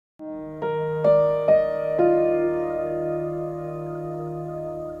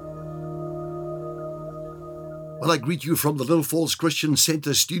Well, I greet you from the Little Falls Christian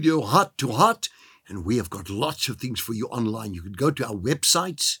Center studio, heart to heart, and we have got lots of things for you online. You can go to our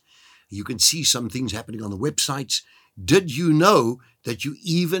websites. You can see some things happening on the websites. Did you know that you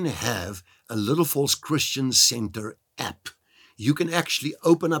even have a Little Falls Christian Center app? You can actually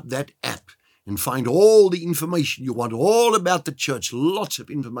open up that app and find all the information you want, all about the church, lots of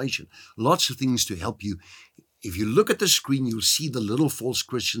information, lots of things to help you. If you look at the screen, you'll see the Little Falls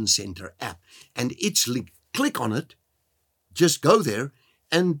Christian Center app, and it's linked. Click on it, just go there,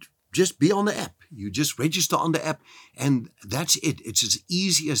 and just be on the app. You just register on the app, and that's it. It's as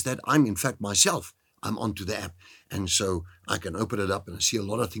easy as that. In fact, myself, I'm onto the app, and so I can open it up and I see a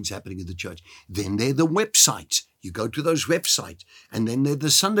lot of things happening in the church. Then there are the websites. You go to those websites, and then there are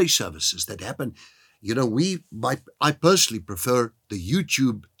the Sunday services that happen. You know, I personally prefer the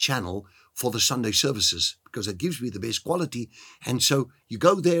YouTube channel for the Sunday services because it gives me the best quality. And so you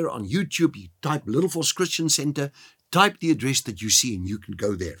go there on YouTube, you type Little Falls Christian Center, type the address that you see, and you can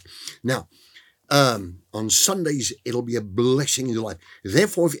go there. Now, on Sundays, it'll be a blessing in your life.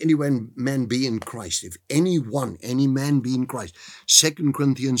 Therefore, if any man be in Christ, any man be in Christ. 2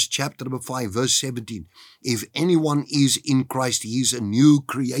 Corinthians chapter number 5, verse 17. If anyone is in Christ, he is a new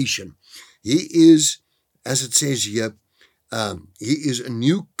creation. He is, as it says here, he is a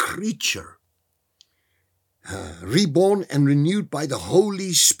new creature, reborn and renewed by the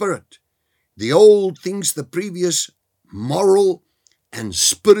Holy Spirit. The old things, the previous moral and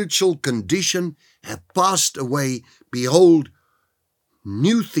spiritual condition have passed away. Behold,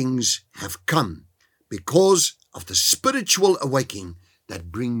 new things have come because of the spiritual awakening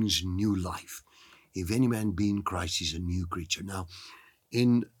that brings new life. If any man be in Christ, he's a new creature. Now,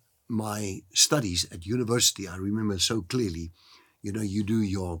 in my studies at university, I remember so clearly, you know, you do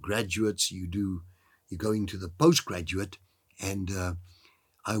your graduates, you go into the postgraduate, and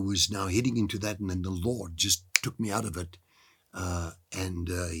I was now heading into that, and then the Lord just took me out of it, and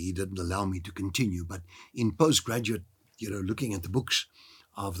he didn't allow me to continue. But in postgraduate, you know, looking at the books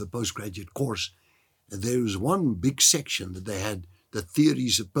of the postgraduate course, there was one big section that they had the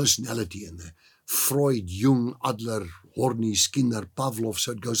theories of personality, and the Freud, Jung, Adler, Horny, Skinner, Pavlov,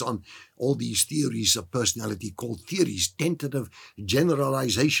 so it goes on. All these theories of personality called theories, tentative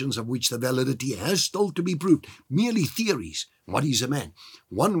generalizations of which the validity has still to be proved. Merely theories. What is a man?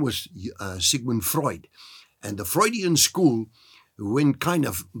 One was Sigmund Freud. And the Freudian school went kind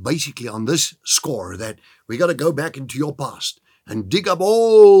of basically on this score that we got to go back into your past and dig up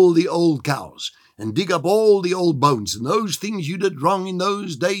all the old cows and dig up all the old bones and those things you did wrong in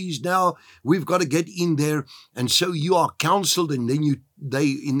those days. Now we've got to get in there. And so you are counseled, and then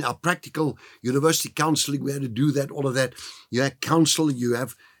in our practical university counseling, we had to do that, all of that. You have counsel,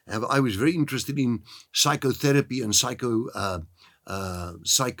 I was very interested in psychotherapy and the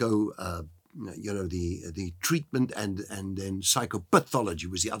treatment, and then psychopathology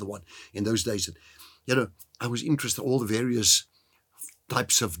was the other one in those days. And, you know, I was interested in all the various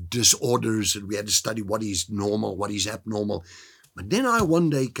types of disorders, and we had to study what is normal, what is abnormal. But then I one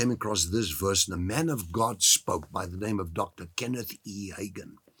day came across this verse, and a man of God spoke by the name of Dr. Kenneth E.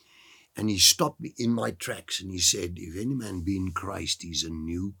 Hagin. And he stopped me in my tracks, and he said, if any man be in Christ, he's a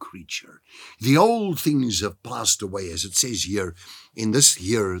new creature. The old things have passed away, as it says here, in this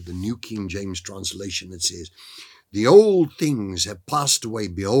here, the New King James translation, it says, the old things have passed away.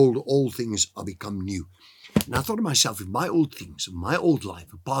 Behold, all things are become new. And I thought to myself, if my old things, my old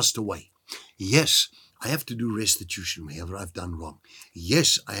life have passed away, yes, I have to do restitution wherever I've done wrong.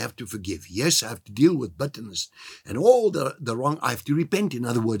 Yes, I have to forgive. Yes, I have to deal with bitterness and all the wrong. I have to repent, in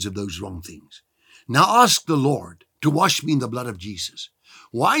other words, of those wrong things. Now ask the Lord to wash me in the blood of Jesus.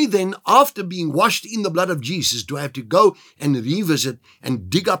 Why then, after being washed in the blood of Jesus, do I have to go and revisit and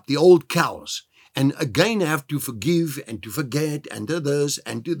dig up the old cows? And again, I have to forgive and to forget and to this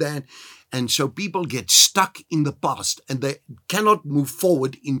and to that. And so people get stuck in the past and they cannot move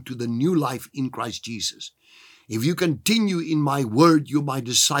forward into the new life in Christ Jesus. If you continue in my word, you're my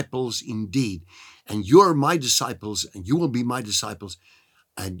disciples indeed. And you're my disciples, and you will be my disciples.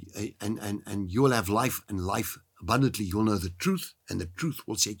 And you will have life, and life abundantly. You'll know the truth, and the truth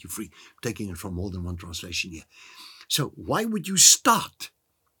will set you free. I'm taking it from more than one translation here. So why would you start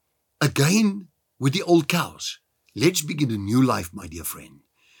again with the old cows? Let's begin a new life, my dear friend.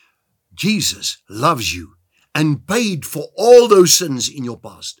 Jesus loves you and paid for all those sins in your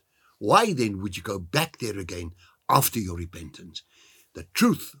past. Why then would you go back there again after your repentance? The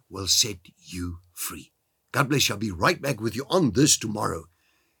truth will set you free. God bless you. I'll be right back with you on this tomorrow.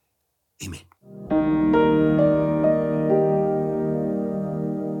 Amen.